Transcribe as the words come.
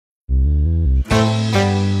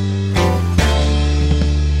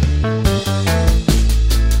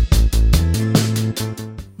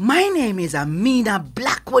is Amina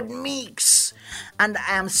Blackwood Meeks, and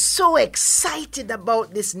I am so excited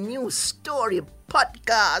about this new story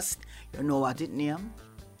podcast. You know what it name?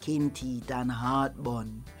 Kinteet and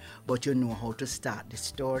Heartbun. But you know how to start the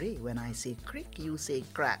story. When I say crick, you say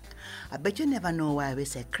crack. I bet you never know why we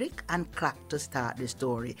say crick and crack to start the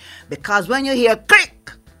story. Because when you hear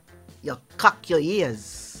crick, you cock your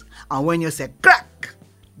ears. And when you say crack,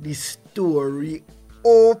 the story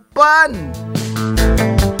open.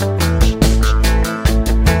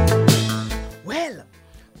 Well,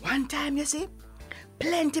 one time you see,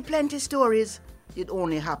 plenty stories, it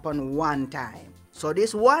only happen one time. So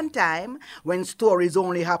this one time, when stories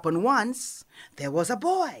only happen once, there was a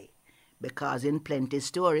boy. Because in plenty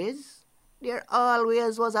stories, there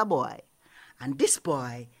always was a boy. And this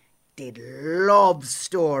boy did love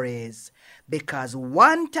stories. Because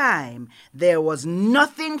one time, there was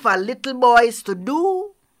nothing for little boys to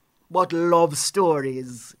do but love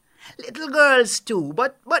stories. Little girls too,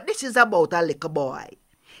 but this is about a little boy.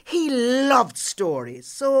 He loved stories,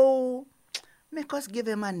 so make us give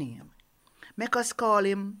him a name. Make us call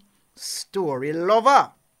him Story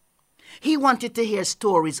Lover. He wanted to hear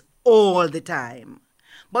stories all the time.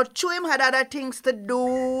 But Chewim had other things to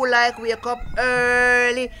do, like wake up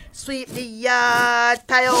early, sweep the yard,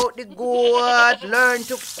 tie out the goat, learn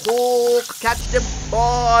to cook, catch the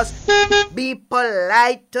bus, be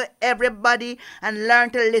polite to everybody, and learn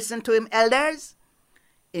to listen to him elders.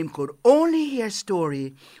 Him could only hear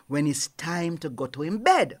story when it's time to go to him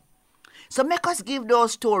bed. So make us give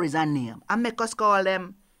those stories a name and make us call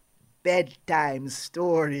them bedtime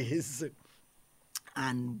stories.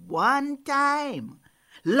 And one time,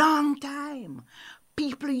 long time,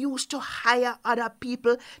 people used to hire other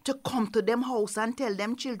people to come to them house and tell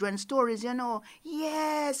them children's stories, you know.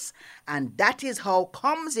 Yes. And that is how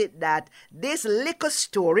comes it that this little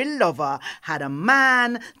story lover had a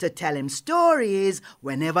man to tell him stories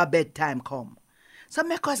whenever bedtime come. So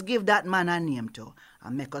make us give that man a name too.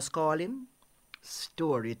 And make us call him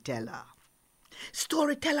Storyteller.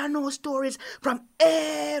 Storyteller knows stories from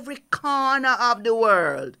every corner of the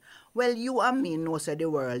world. Well, you and me know that the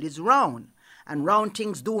world is round. And round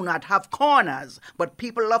things do not have corners. But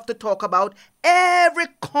people love to talk about every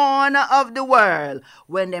corner of the world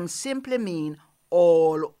when them simply mean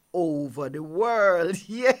all over the world.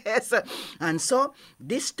 Yes. And so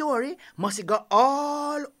this story must go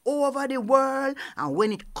all over the world. And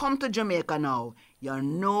when it come to Jamaica now, you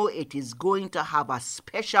know it is going to have a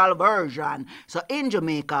special version. So in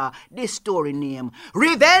Jamaica, this story name,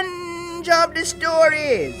 Revenge of the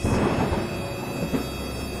Stories.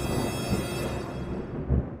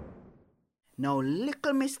 Now,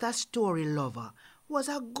 little Mr. Story Lover was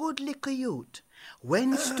a good little youth.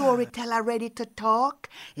 When Storyteller ready to talk,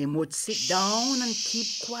 he would sit down and keep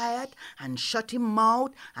quiet and shut him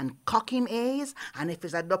mouth and cock him ears. And if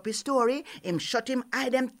it's a dopey story, him shut him eye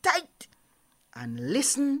them tight and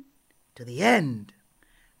listen to the end.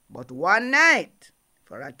 But one night,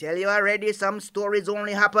 for I tell you already, some stories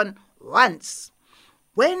only happen once.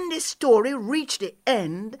 When this story reached the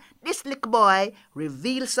end, this little boy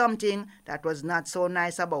revealed something that was not so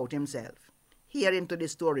nice about himself. Hear him to the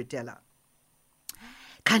storyteller.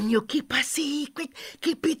 Can you keep a secret?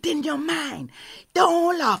 Keep it in your mind.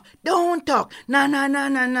 Don't laugh, don't talk. Na,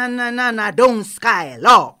 don't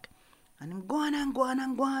skylark. And him go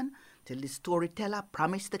on till the storyteller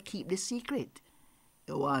promised to keep the secret.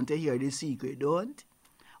 You want to hear the secret, don't?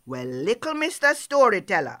 Well, little Mr.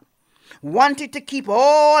 Storyteller wanted to keep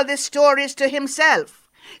all the stories to himself.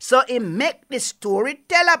 So he make the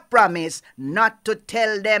storyteller promise not to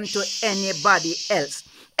tell them to anybody else.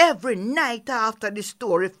 Every night after the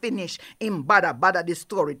story finish, him bother the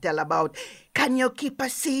storyteller about, can you keep a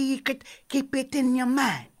secret? Keep it in your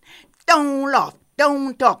mind. Don't laugh,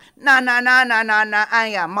 don't talk. Na,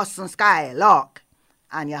 and you mustn't skylark.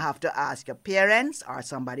 And you have to ask your parents or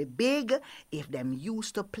somebody big if them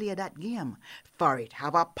used to play that game. For it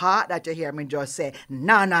have a part that you hear me just say,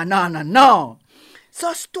 no.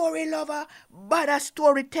 So Story Lover bother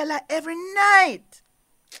Storyteller every night.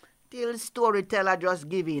 Till Storyteller just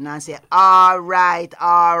give in and say, all right,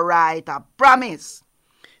 I promise.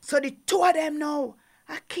 So the two of them now,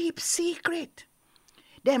 I keep secret.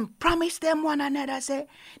 Them promise them one another, say,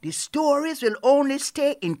 the stories will only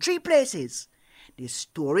stay in 3 places. The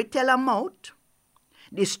storyteller mouth,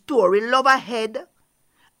 the story lover head,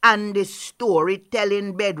 and the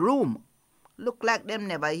storytelling bedroom. Look like them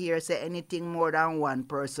never hear say anything more than one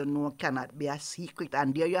person know cannot be a secret.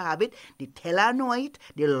 And there you have it. The teller know it,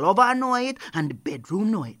 the lover know it, and the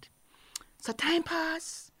bedroom know it. So time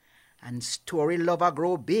pass, and Story Lover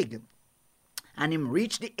grow big. And him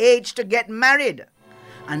reach the age to get married.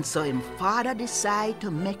 And so him father decide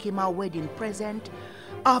to make him a wedding present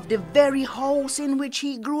of the very house in which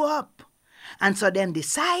he grew up. And so them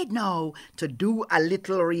decide now to do a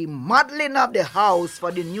little remodeling of the house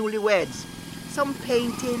for the newlyweds. Some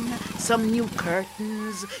painting, some new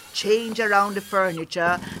curtains, change around the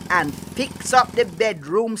furniture, and fix up the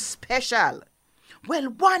bedroom special. Well,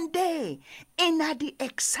 one day, in the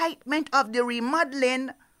excitement of the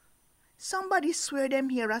remodeling, somebody swear them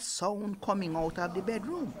hear a sound coming out of the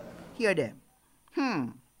bedroom. Hear them.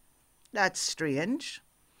 That's strange.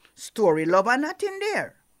 Story lover not in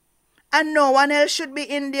there. And no one else should be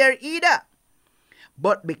in there either.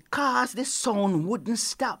 But because the sound wouldn't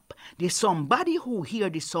stop, there's somebody who hear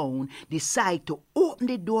the sound decide to open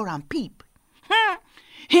the door and peep.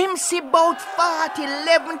 Him see about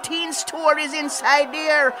 17 stories inside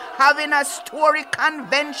there having a story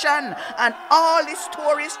convention, and all the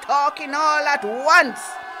stories talking all at once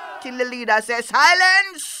till the leader says,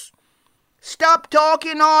 "Silence! Stop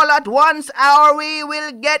talking all at once or we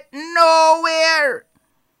will get nowhere."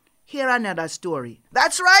 Hear another story.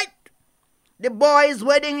 That's right. The boy's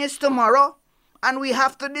wedding is tomorrow and we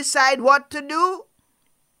have to decide what to do.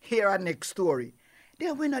 Hear our next story.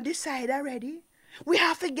 Then we not decide already. We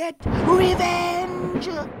have to get revenge.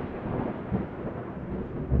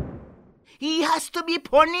 He has to be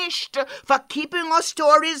punished for keeping our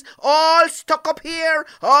stories all stuck up here,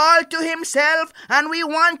 all to himself, and we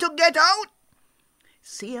want to get out.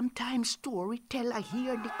 Same time storyteller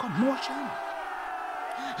hear the commotion.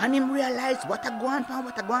 And him realize what a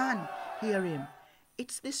gone. Hear him.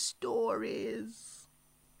 It's the stories.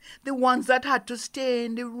 The ones that had to stay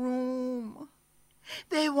in the room.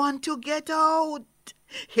 They want to get out.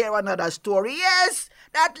 Hear another story. Yes,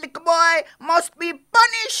 that little boy must be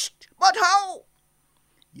punished. But how?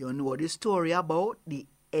 You know the story about the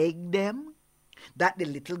egg them? That the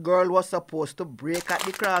little girl was supposed to break at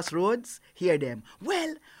the crossroads? Hear them.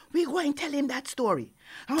 Well, we go and tell him that story.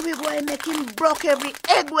 And we go and make him broke every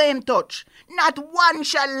egg where him touch. Not one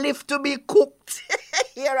shall live to be cooked.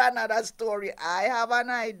 Hear another story. I have an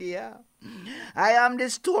idea. I am the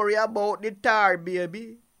story about the tar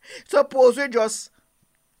baby. Suppose we just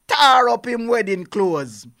tar up him wedding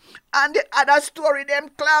clothes. And the other story, them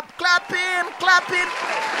clap him.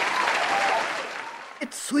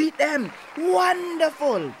 It's sweet them.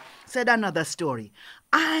 Wonderful. Said another story.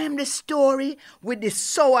 I am the story with the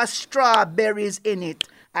sour strawberries in it.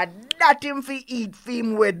 And that him fi eat for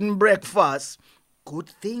him wedding breakfast. Good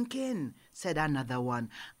thinking, said another one.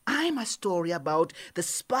 I'm a story about the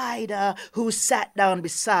spider who sat down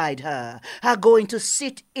beside her, going to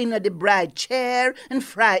sit in the bride chair and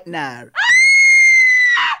frighten her.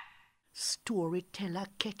 Storyteller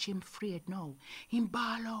catch him afraid now. Him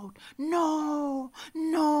bawl out, no,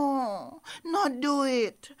 not do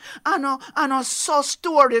it. I know so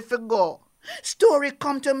story for go. Story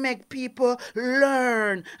come to make people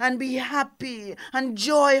learn and be happy and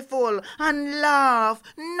joyful and laugh.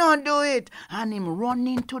 Not do it. And him run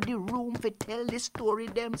into the room to tell the story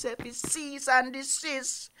themselves. He cease and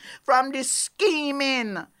desist from the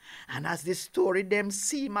scheming. And as the story them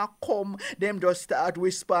seem a come, them just start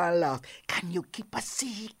whisper and laugh. Can you keep a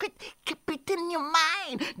secret? Keep it in your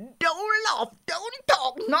mind. Don't laugh. Don't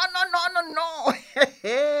talk. No.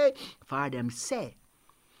 For them say,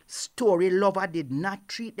 story lover did not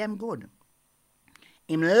treat them good.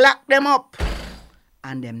 Him lock them up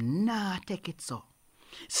and them not take it so.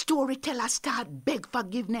 Storyteller start beg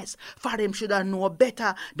forgiveness, for him should have know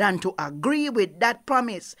better than to agree with that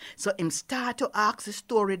promise. So him start to ask the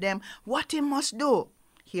story them what he must do.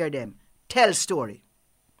 Hear them. Tell story.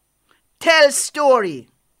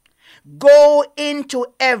 Go into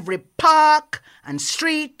every park and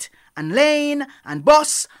street and lane and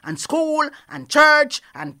bus and school and church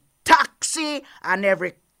and taxi and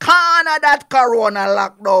every corner that corona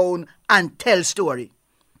lockdown and tell story.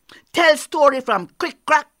 Tell story from Click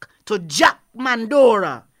Crack to Jack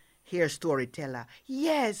Mandora. Hear storyteller.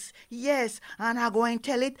 Yes, and I'm going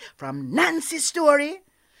to tell it from Nancy's story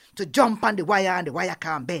to jump on the wire and the wire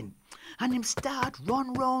can't bend. And him start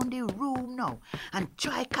run round the room now and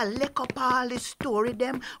try collect up all the story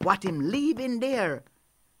them what him leave in there.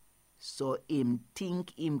 So him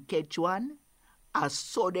think him catch one, I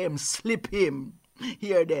saw them slip him.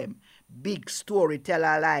 Hear them. Big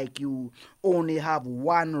storyteller like you only have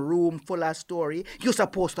one room full of story. You're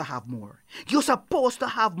supposed to have more.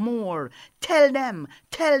 Tell them.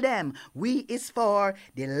 We is for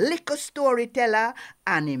the little storyteller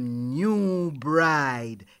and him new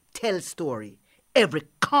bride. Tell story. Every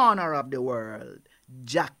corner of the world.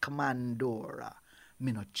 Jack Mandora.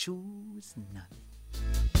 Me no choose none.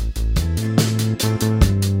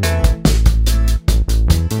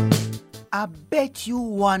 I bet you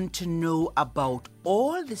want to know about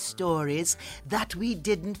all the stories that we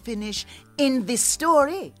didn't finish in this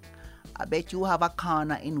story. I bet you have a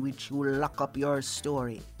corner in which you lock up your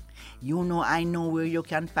story. You know, I know where you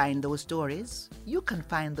can find those stories. You can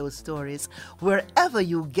find those stories wherever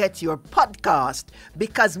you get your podcast,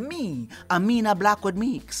 because me, Amina Blackwood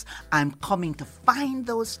Meeks, I'm coming to find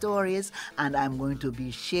those stories, and I'm going to be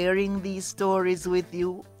sharing these stories with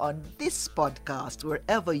you on this podcast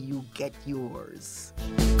wherever you get yours.